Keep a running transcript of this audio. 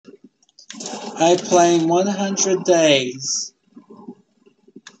I playing 100 days.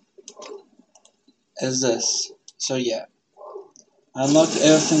 Is this? So yeah. Unlock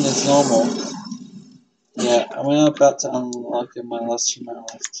everything as normal. Yeah, I'm about to unlock in my last few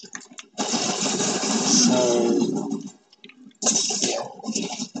minutes left. So yeah.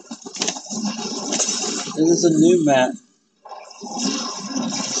 This is a new map.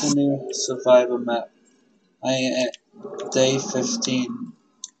 It's a new survivor map. I am at day 15.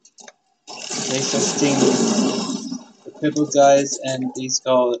 Day 15. The purple guys and these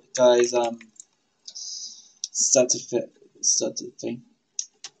guys start to thing.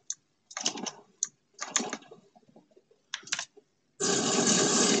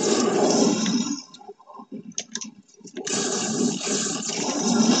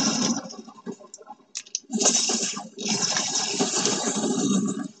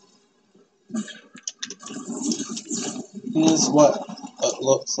 Here's what it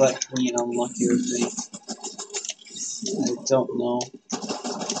looks like when you unlock everything. I don't know.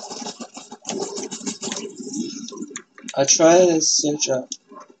 I try to search up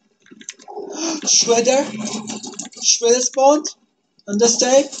Shredder? Shredder spawned?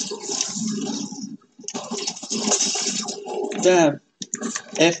 Understand? Damn.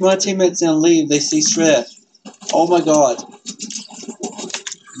 If my teammates didn't leave, they see Shredder. Oh my god.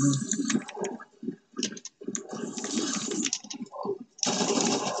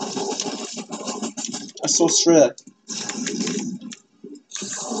 I saw Shredder.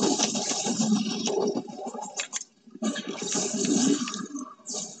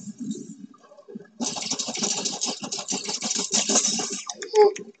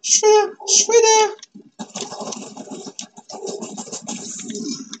 Shredder! Shredder!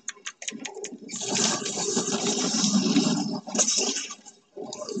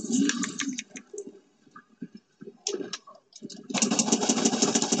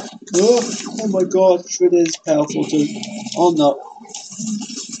 Oh my god, Shredder is powerful too. Oh no.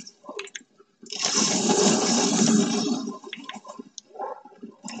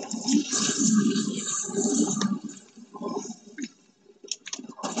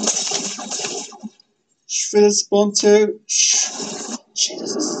 Shredder spawned too.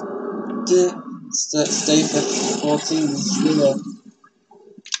 Jesus. Stay 14. Shredder.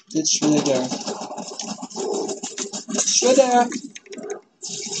 Did Shredder go? Shredder!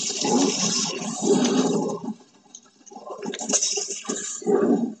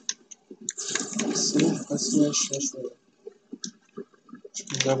 I swear Shredder.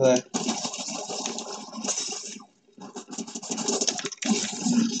 He's over there.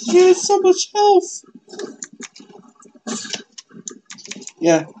 He has so much health!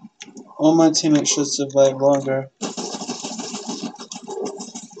 Yeah. All my teammates should survive longer.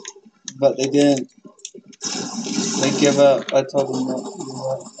 But they didn't. They give up. I told them not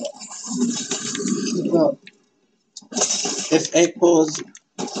to give up. If April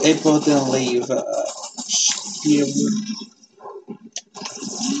didn't leave, he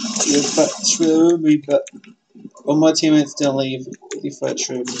would fight through me, but all my teammates didn't leave, he fight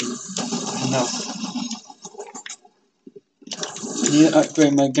through me. No. I need to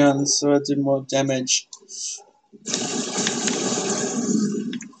upgrade my guns so I do more damage.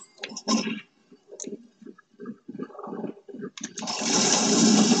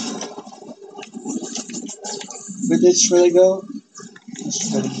 Where did Shredder go?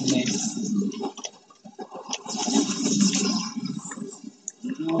 Shredder me.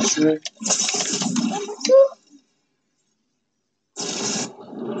 No, Shredder.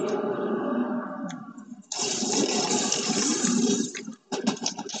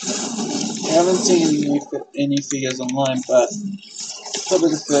 I haven't seen any figures online, but probably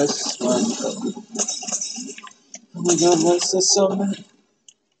the first one. Oh my god, what's this so many?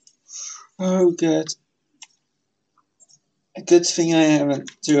 Oh good. A good thing I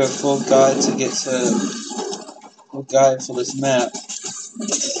haven't do a full guide to get to full guide for this map.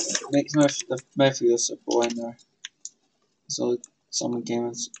 Makes my figure so boring though. So some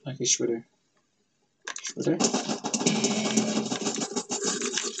gamers like a Shredder. Shredder?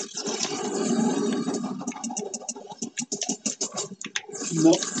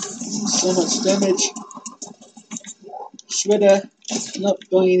 Nope. So much damage. Shredder, not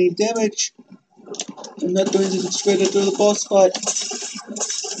doing any damage. I'm not going to Shredder through the boss fight.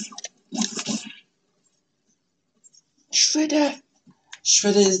 Shredder!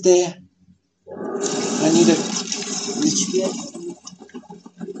 Shredder is there. I need a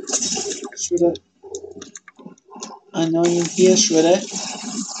Shredder. I know you're here, Shredder.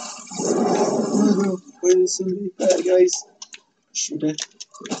 Oh no, where are so many bad guys? Shredder.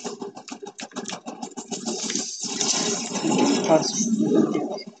 Past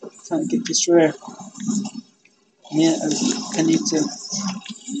can't get this rare. Yeah, I need to.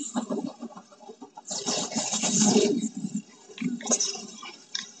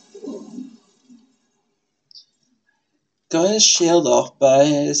 Got his shield off, but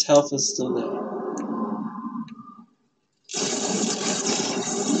his health is still there.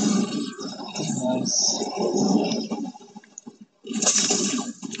 Nice.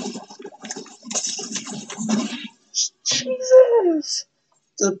 Jesus!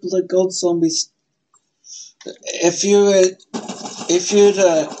 The gold zombies. If you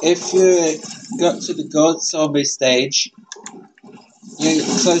got to the gold zombie stage, you're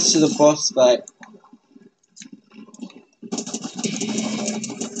close to the boss fight.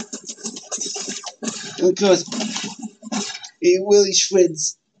 Because it really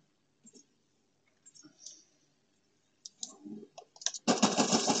shreds.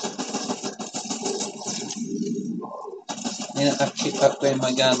 Yeah, I keep upgrading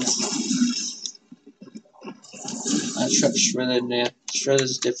my guns. I chuck Shredder in there.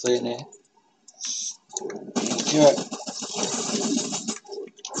 Shredder's definitely in there. Okay.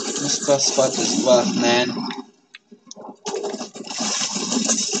 Let's first fight this rough man.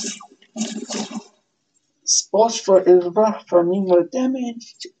 Sports for is rough for me more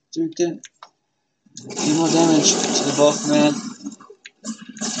damage. Do more damage to the boss man.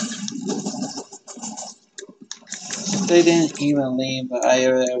 If they didn't even leave the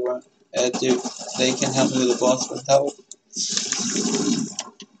area do they can help me with the boss without.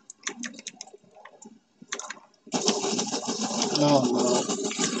 Oh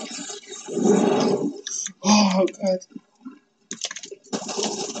no. Oh god.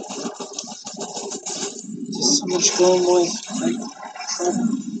 There's so much going on.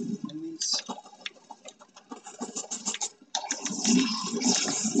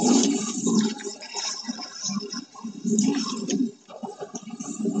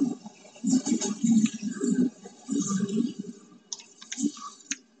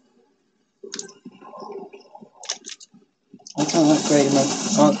 I can't upgrade my.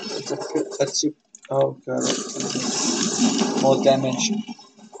 Oh, that's super. Oh god. More damage.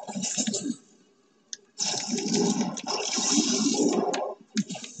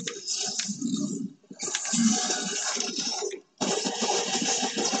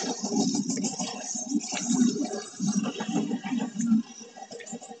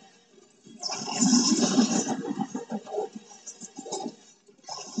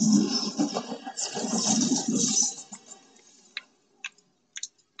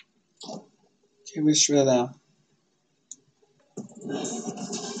 Okay, we're sure now.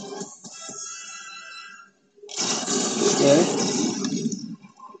 Okay.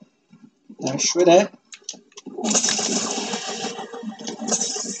 Now Shredder.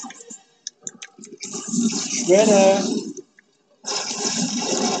 Shredder.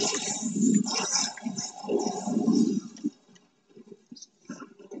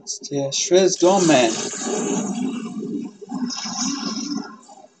 Yeah, Shredder's gone, man.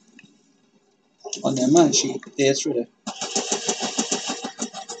 Oh, never mind. There's Shredder.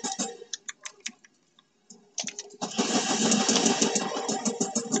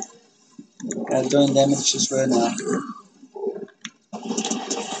 Doing damage to Shredder now.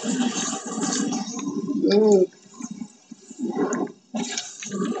 Ooh.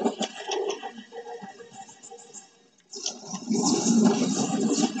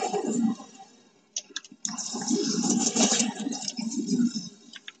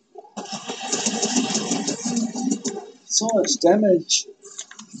 So much damage.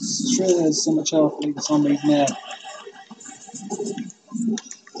 Shredder has so much health. Leave the zombies mad.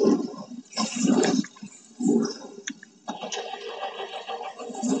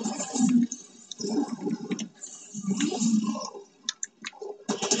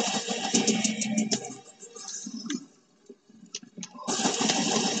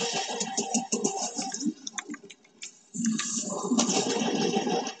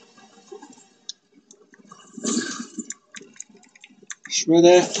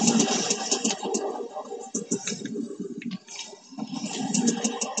 Shredder.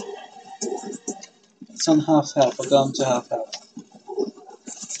 It's on half health. I'll go on to half health.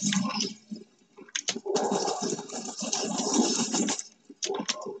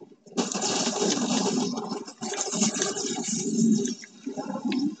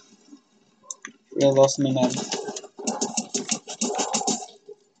 Shredder lost me, man.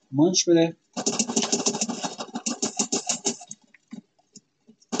 Come on, Shredder.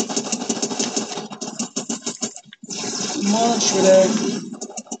 Come on, Shredder.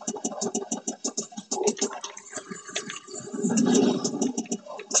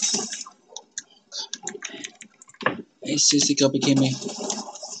 Hey, Sissy, go became me.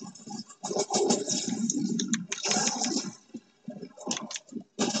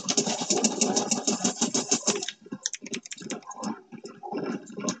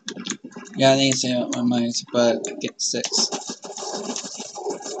 Yeah, I need to save up my money to buy get 6.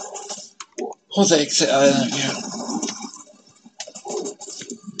 Or the exit, I don't care.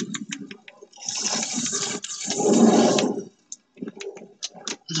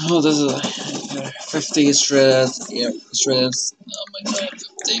 Oh, this is like 50 shredders. Yeah, shredders. Oh my god,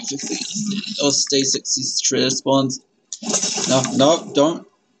 50. Oh, stay 60 shredder spawns. No, don't.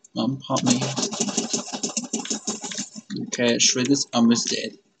 Pop me. Okay, shredders almost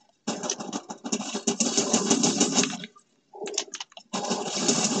dead.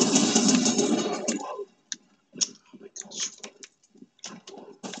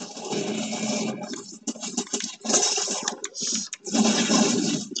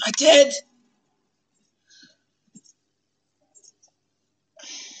 I did!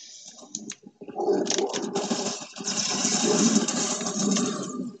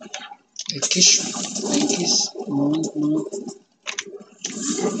 Kiss. Come on.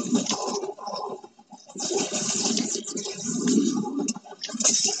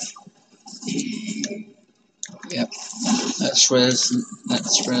 Yep, that's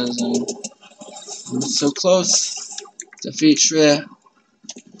Shredder zone. I'm so close. Defeat Shredder.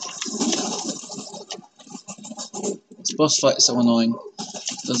 This boss fight is so annoying.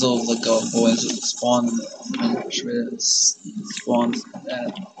 There's all the god boys that spawn and Shredder spawns.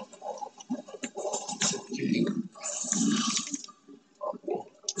 Okay.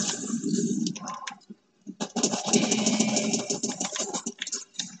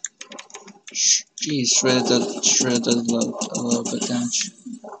 Jeez, Shredder does a little bit damage.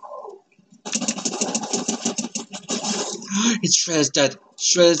 It's Shredder's dead.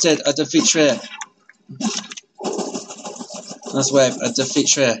 Shredder's dead. I defeat Shredder. Let's wave. I defeat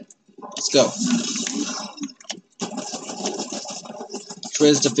Shredder. Let's go.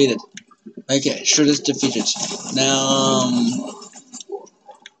 Shredder's defeated. Okay, Shredder's defeated. Now,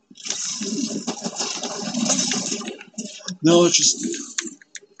 no, just.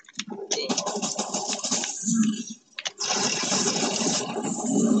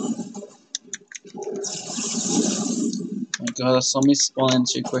 Oh my god, I saw me spawn in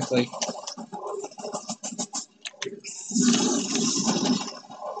too quickly.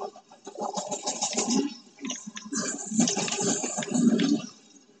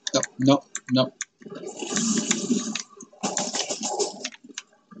 Nope.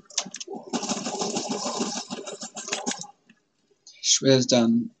 Shredder's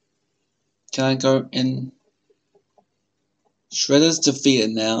done. Can I go in? Shredder's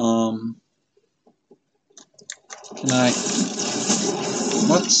defeated now. Can I?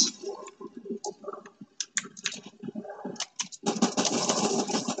 What?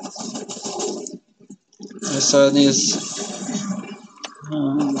 So I need to.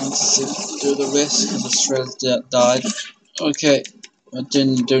 Let's see if I can do the rest because the Shredder died. Okay, what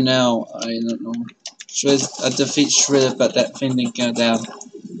didn't do now? I don't know. I defeat Shredder, but that thing didn't go down.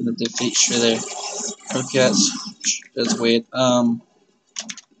 I defeat Shredder. Okay, that's weird.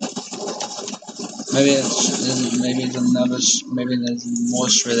 Maybe there's more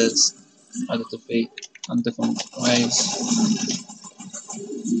Shredders I have to defeat on different ways.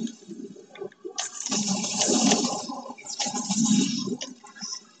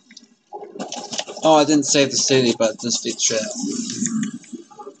 Oh, I didn't save the city, but this defeat Shredder.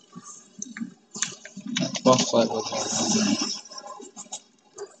 That boss fight was awesome.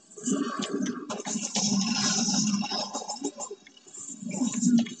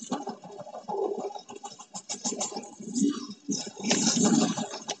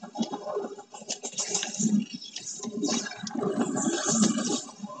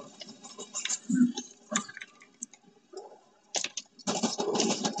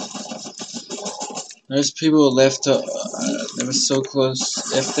 There's people left. They were so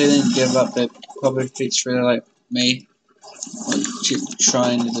close. If they didn't give up, they'd probably defeat Shredder like me. Or keep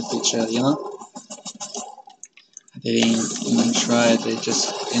trying to defeat Shredder, you know? They didn't even try. They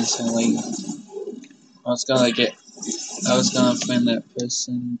just instantly. I was gonna find that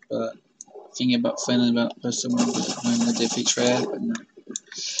person, but thinking about finding that person when they defeat Shredder, but no,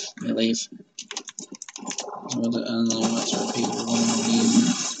 they leave. I don't know what people want to be.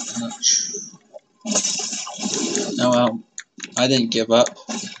 I'm not sure. Oh well, I didn't give up,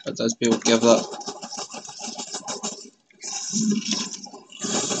 but those people give up.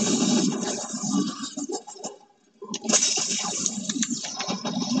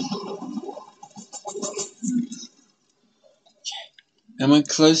 Am I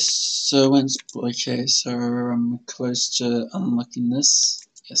close to okay, so I'm close to unlocking this?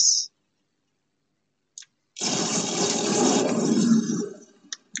 Yes.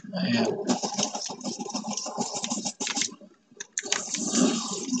 I am.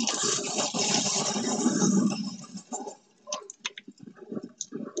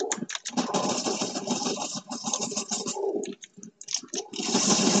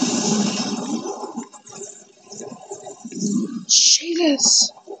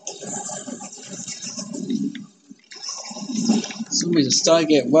 enemies are starting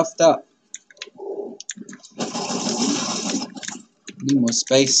to get roughed up. Need more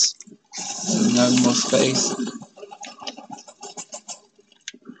space. No more space.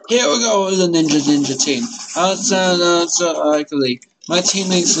 Here we go with the ninja team. Ugly. My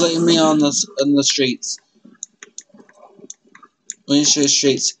teammates letting me on the streets. Winchester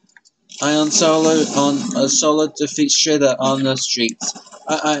streets. I on a solo defeat Shredder on the streets.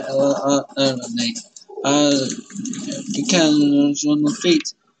 Nate. You can on the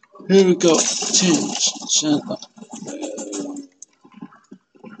feet. Here we go.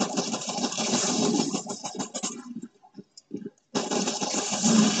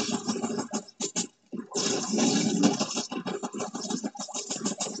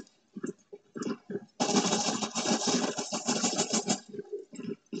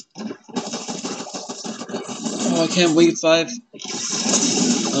 Oh, I can't wait 5.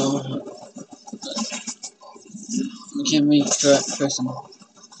 Oh, I can't wait for that person.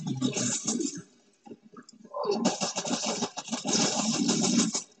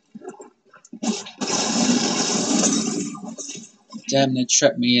 Damn, they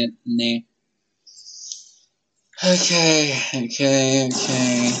trapped me in there. Okay.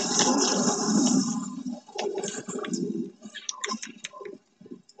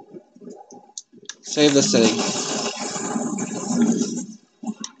 Save the city.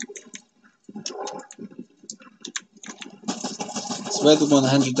 It's better than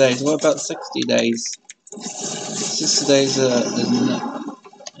 100 days. What about 60 days? 60 days isn't it?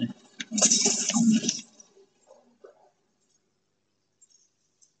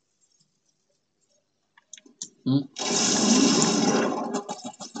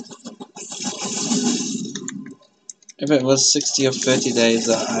 If it was 60 or 30 days,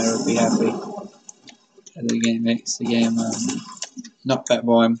 I would be happy. And the game makes the game not that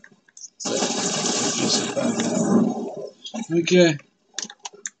boring. So,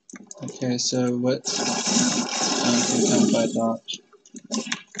 Okay, so what? Become by Dodge.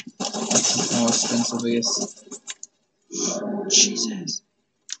 More expensive, I guess. Jesus.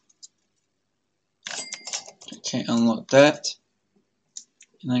 Can't unlock that.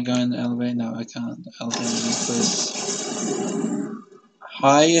 Can I go in the elevator? No, I can't. The elevator is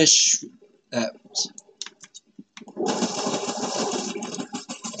highest. That.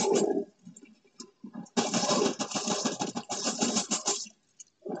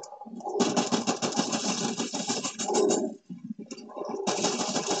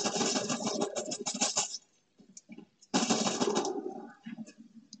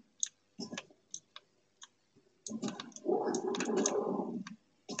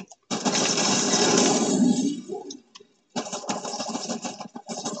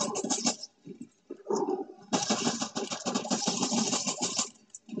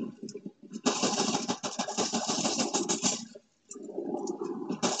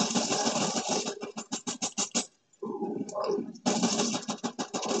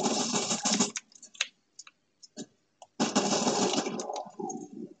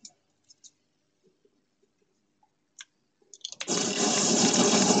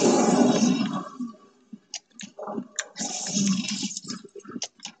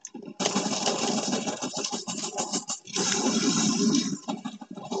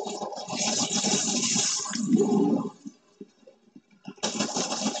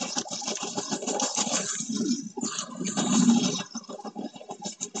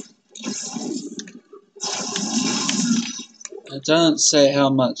 It doesn't say how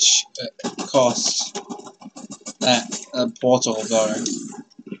much it costs that portal though.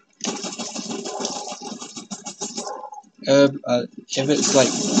 If it's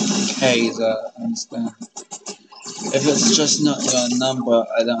like K's, I understand. If it's just not your number,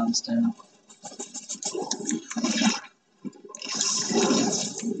 I don't understand.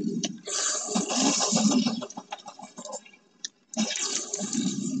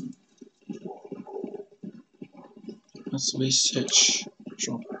 Let's research.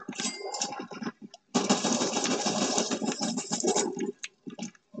 Sure.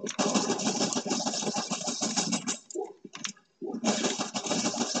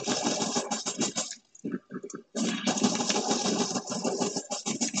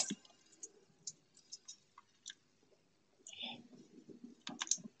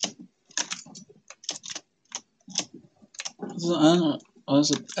 I don't know.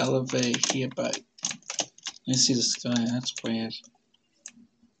 There's an elevator here, but I see the sky. That's weird.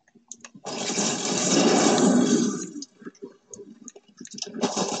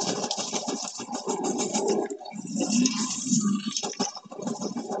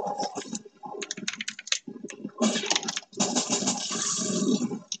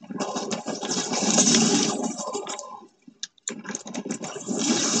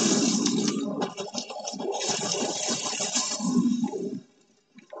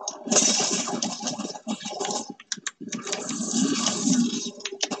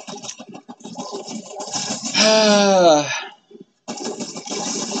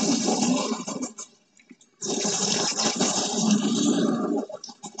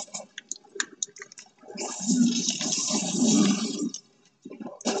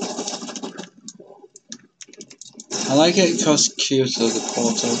 like it because cubes are the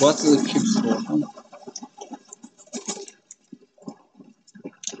portal. What are the cubes for?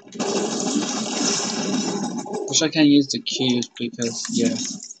 Wish I can use the cubes because yeah.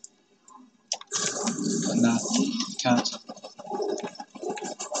 But nah, can't.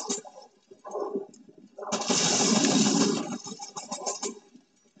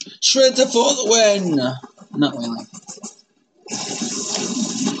 Shredder for the win! Not really.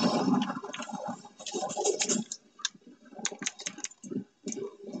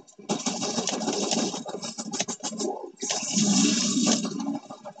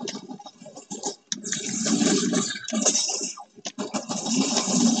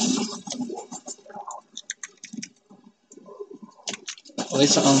 At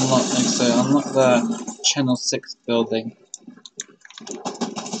least I unlock next to unlock the Channel 6 building.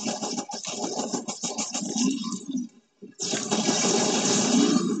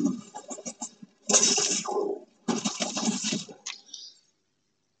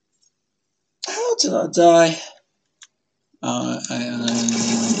 How did I die? I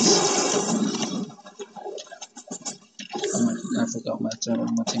forgot my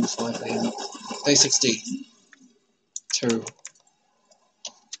team slightly. Day 62.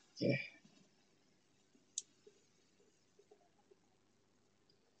 Yeah.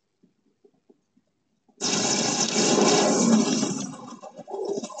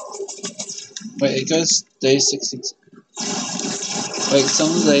 Wait, it goes day 62. Wait, some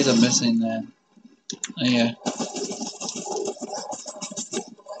of the days are missing there. Oh yeah.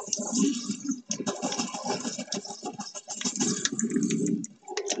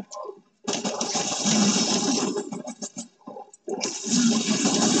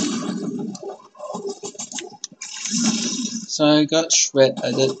 So I got Shred.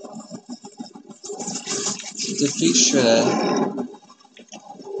 I did defeat Shredder.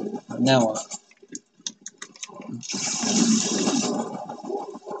 Now what?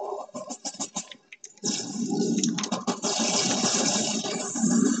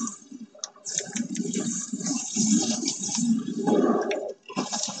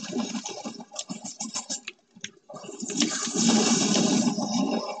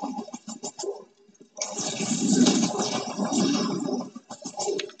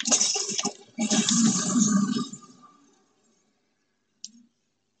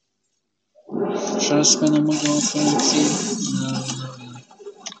 Should I spend on my girlfriend? See? No, not really.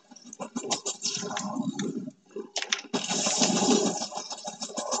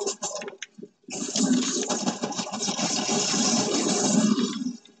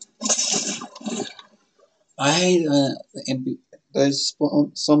 I hate those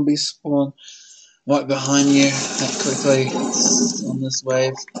zombies spawn right behind you that quickly on this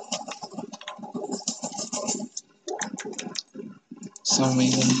wave. For some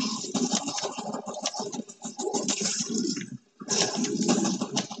reason.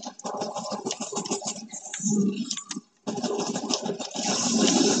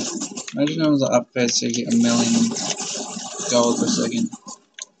 Imagine there was an upgrade so you get 1,000,000 gold per second.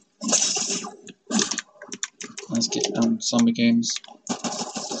 Let's get zombie games.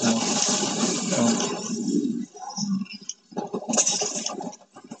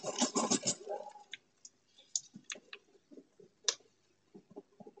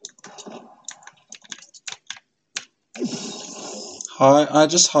 Hi, I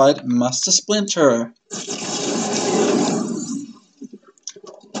just hide Master Splinter.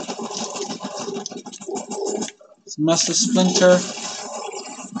 It's Master Splinter.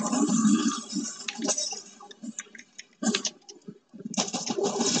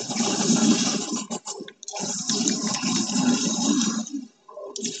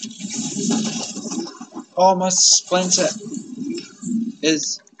 Oh, Master Splinter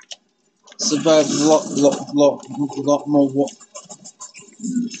is survived a lot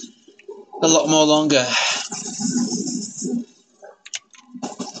more longer.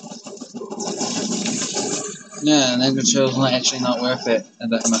 Yeah, Ninja Turtles not actually not worth it at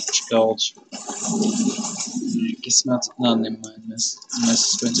that much gold. Yeah, guess not. No, never mind. Master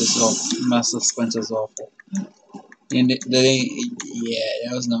Splinter's awful. And yeah,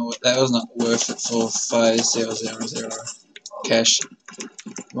 that was not worth it for 5000 cash.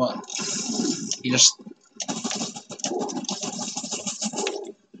 What? You just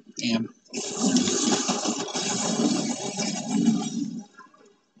damn.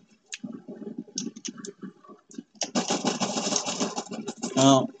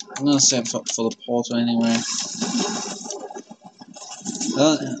 Well, I'm gonna save for the portal anyway.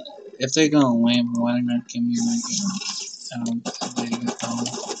 If they're gonna win, why not give me my game? I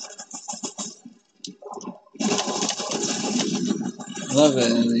love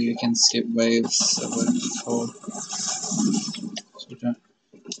it that you can skip waves. So cool.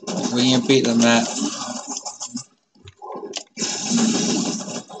 when you beat the map.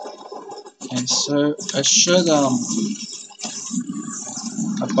 And so I should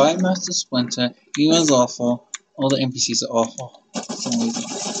I buy Master Splinter. He was awful. All the NPCs are awful for some reason.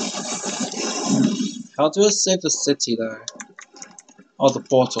 How do I save the city though? Oh, the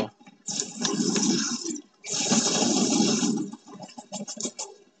portal.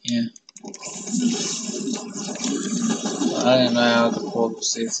 Yeah. I don't know how the portal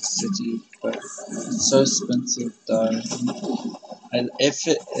saves the city, but it's so expensive though. And if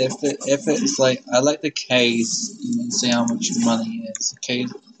it's like, I like the K's, you can see how much money it is. The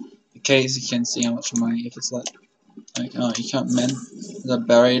K's you can see how much money. If it's like oh, you can't men. There's a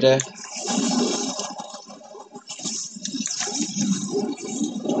berry there.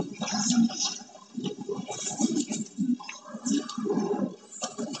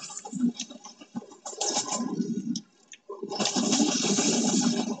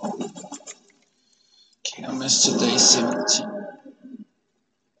 Okay, I missed today 17.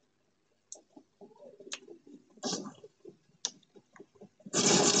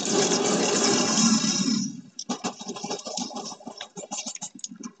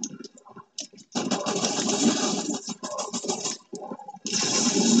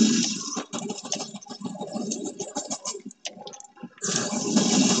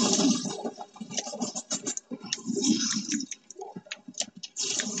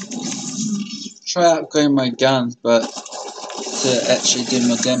 Try upgrading my guns, but to actually do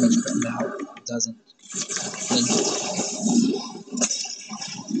more damage, but no, it doesn't.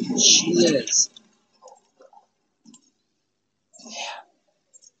 Jesus.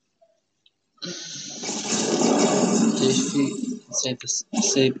 Defeat,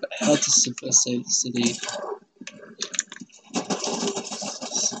 save, how to save the city.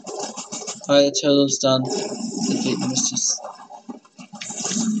 Fire turtles done. Defeat Mr.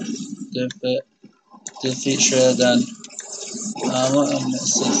 Defeat Shredder done. I'm not going to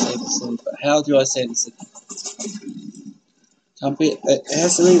say save the city, but how do I save the city? Can't be. It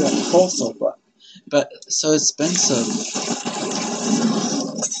has to be like portal, but it's so expensive.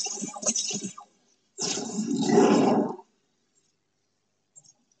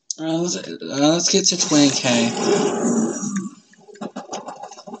 Let's get to 20k.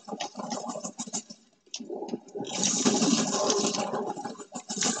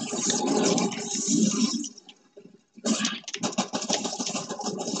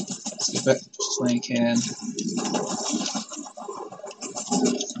 Let's get back to 20k then.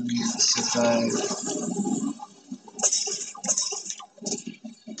 I need to survive.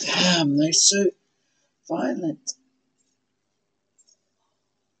 Damn, they're so violent.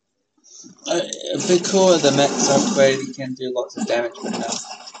 A bit cool with the max upgrade, you can do lots of damage, but no,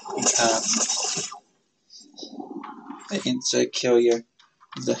 you can't. They insert kill you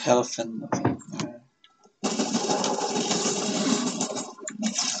with the health and nothing.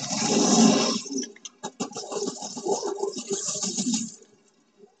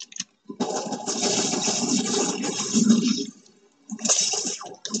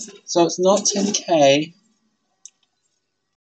 So it's not 10k.